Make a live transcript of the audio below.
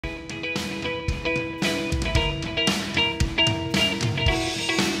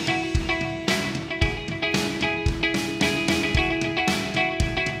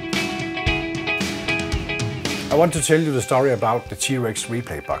I want to tell you the story about the T-Rex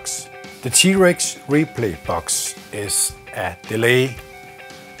replay box. The T-Rex replay box is a delay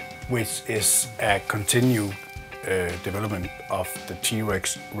which is a continued development of the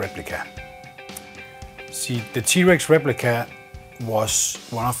T-Rex replica. See, the T-Rex replica was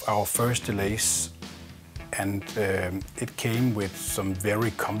one of our first delays, and it came with some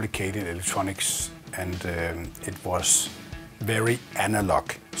very complicated electronics, and it was very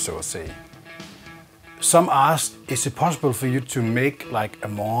analog, so to say. Some asked, is it possible for you to make like a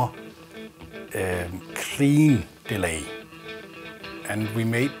more clean delay? And we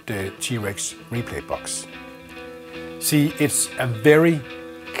made the T-Rex replay box. See, it's a very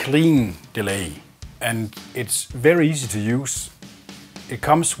clean delay and it's very easy to use. It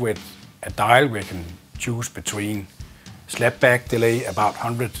comes with a dial where you can choose between slapback delay, about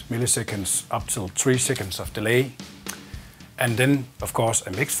 100 milliseconds up till 3 seconds of delay. And then, of course,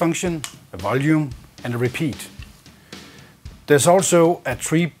 a mix function, a volume, and a repeat. There's also a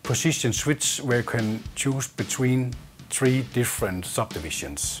 3-position switch where you can choose between 3 different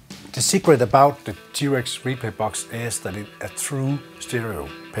subdivisions. The secret about the T-Rex replay box is that it's a true stereo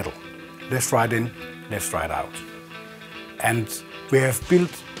pedal. Left, right in, left, right out. And we have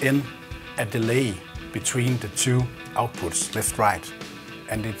built in a delay between the 2 outputs, left, right,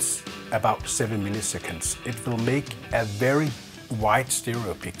 and it's about 7 milliseconds. It will make a very wide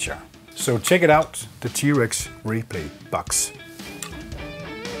stereo picture. So check it out, the T-Rex replay box.